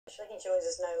He joins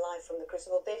us now live from the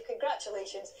Crucible. Dave,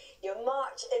 congratulations. You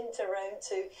march into round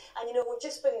two. And you know, we've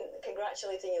just been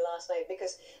congratulating you last night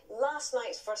because last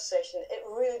night's first session, it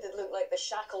really did look like the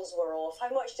shackles were off.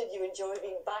 How much did you enjoy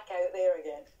being back out there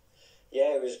again?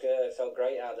 Yeah, it was good. It felt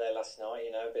great out there last night,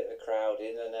 you know, a bit of a crowd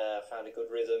in, and found a good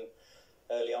rhythm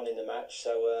early on in the match,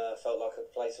 so I felt like I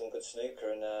could play some good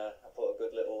snooker, and I put a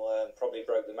good little, probably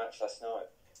broke the match last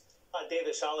night. Hi Dave,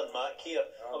 it's Alan Mack here.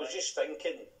 I was just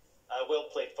thinking,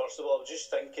 well played first of all, I was just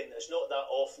thinking, it's not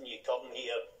that often you come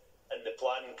here and the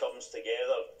plan comes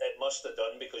together. It must have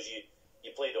done, because you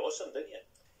played awesome, didn't you?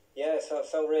 Yeah, it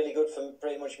felt really good for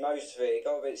pretty much most of it. It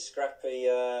got a bit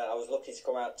scrappy. I was lucky to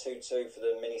come out 2-2 for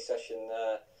the mini session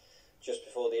just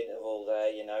before the interval there,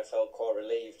 you know. Felt quite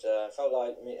relieved. Felt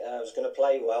like I was going to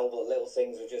play well, but little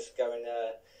things were just going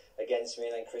against me,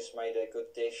 and then Chris made a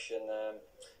good dish, and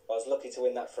I was lucky to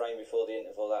win that frame before the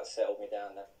interval. That settled me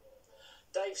down there.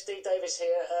 Dave, Steve Davis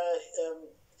here.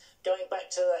 Going back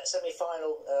to that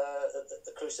semi-final at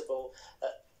the Crucible,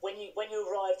 when you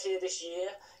arrived here this year,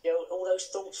 you know, all those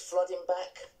thoughts flooding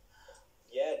back.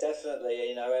 Yeah, definitely.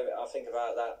 You know, I think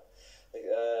about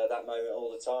that moment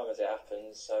all the time as it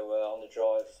happens. So on the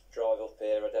drive up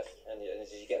here, and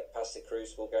as you get past the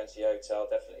Crucible, going to the hotel,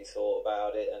 definitely thought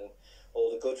about it, and all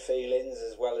the good feelings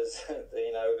as well as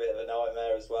you know, a bit of a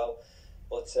nightmare as well.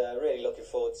 But really looking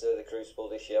forward to the Crucible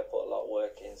this year. I put a lot of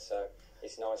work in, so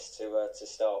it's nice to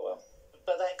start well.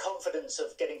 But that confidence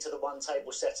of getting to the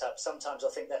one-table setup, sometimes I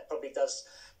think that probably does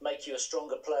make you a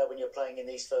stronger player when you're playing in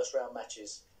these first-round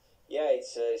matches. Yeah,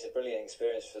 it's a brilliant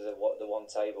experience for the one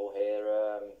table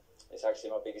here. It's actually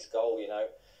my biggest goal, you know.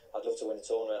 I'd love to win a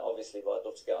tournament, obviously, but I'd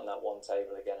love to get on that one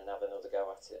table again and have another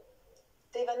go at it.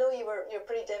 Dave, I know you're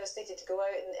pretty devastated to go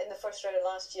out in the first round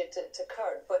last year to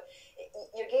Kurt, but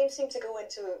your game seemed to go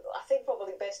into, I think,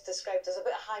 probably best described as a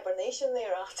bit of hibernation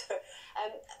thereafter.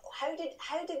 How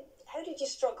did you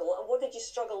struggle, and what did you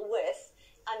struggle with,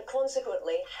 and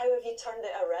consequently, how have you turned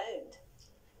it around?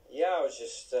 Yeah, I was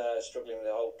just struggling with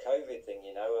the whole COVID thing,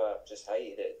 you know. I just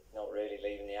hated it, not really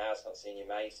leaving the house, not seeing your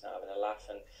mates, not having a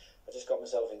laugh, and I just got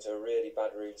myself into a really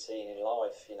bad routine in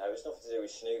life, you know. It's nothing to do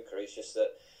with snooker, it's just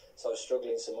that so I was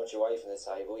struggling so much away from the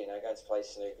table, you know. Going to play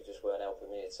snooker just weren't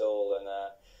helping me at all, and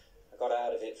I got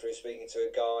out of it through speaking to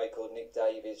a guy called Nick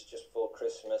Davies just before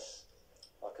Christmas,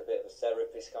 like a bit of a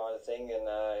therapist kind of thing, and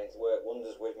he's worked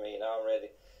wonders with me, you know. I'm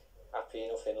really happy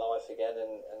enough in life again,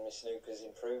 and my snooker's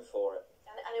improved for it.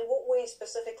 And in what way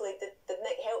specifically did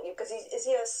Nick help you? Because is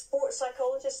he a sports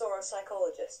psychologist or a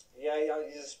psychologist? Yeah,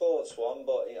 he's a sports one,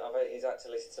 but you know, he's had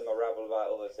to listen to my rabble about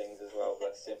other things as well,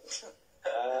 bless him.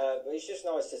 But it's just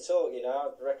nice to talk, you know.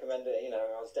 I'd recommend it, you know.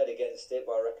 I was dead against it,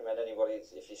 but I recommend anybody,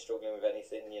 if you're struggling with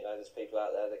anything, you know, there's people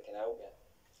out there that can help you.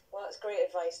 Well, that's great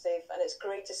advice, Dave, and it's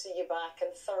great to see you back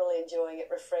and thoroughly enjoying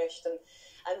it, refreshed and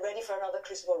ready for another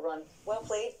Crucible run. Well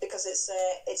played, because it's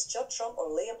Judd Trump or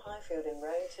Liam Highfield in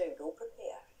round two. Go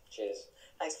prepare. Cheers.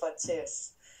 Thanks, bud.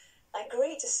 Cheers. And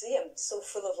great to see him so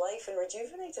full of life and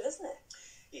rejuvenated, isn't it?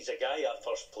 He's a guy I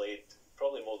first played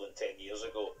probably more than 10 years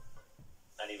ago,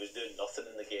 and he was doing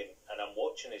nothing in the game, and I'm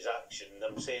watching his action and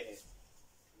I'm saying,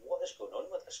 what is going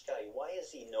on with this guy? Why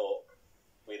is he not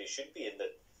where he should be in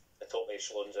the top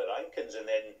echelons of rankings? And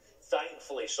then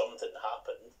thankfully something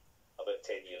happened about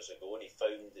 10 years ago, and he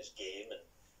found his game and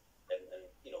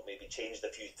you know, maybe changed a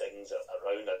few things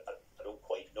around. I don't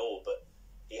quite know, but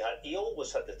he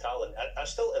always had the talent. I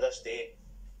still to this day,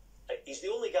 he's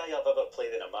the only guy I've ever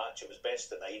played in a match. It was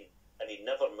best of 9, and he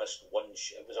never missed one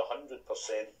shot. It was 100%.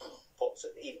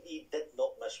 He did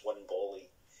not miss one ball.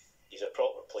 He's a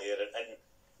proper player, and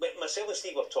myself and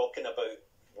Steve were talking about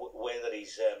whether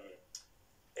he's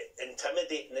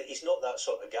intimidating. He's not that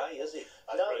sort of guy, is he?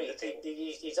 No,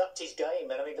 he's upped his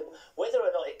game, and I mean, whether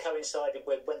or not it coincided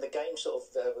with when the game sort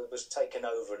of was taken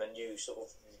over and a new sort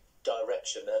of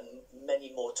direction, and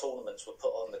many more tournaments were put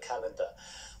on the calendar,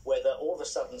 whether all of a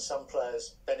sudden some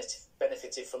players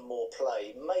benefited from more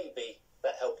play, maybe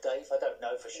that helped Dave. I don't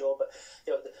know for sure, but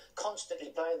you know,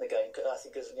 constantly playing the game, I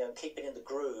think, is, you know, keeping in the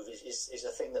groove is a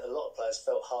thing that a lot of players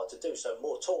felt hard to do. So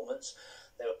more tournaments,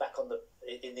 they were back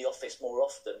in the office more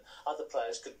often. Other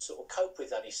players could sort of cope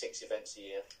with only 6 events a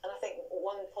year. And I think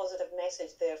one positive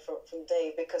message there from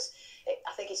Dave, because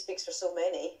I think he speaks for so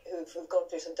many who've gone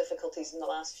through some difficulties in the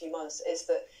last few months, is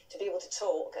that to be able to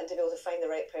talk and to be able to find the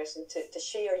right person to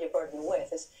share your burden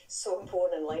with is so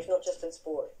important in life, not just in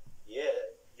sport. Yeah,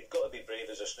 you've got to be brave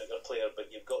as a snooker player,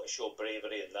 but you've got to show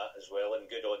bravery in that as well. And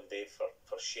good on Dave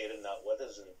for sharing that with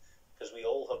us, and because we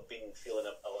all have been feeling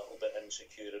a little bit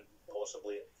insecure,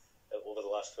 possibly over the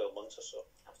last 12 months or so.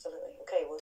 Absolutely. Okay, well.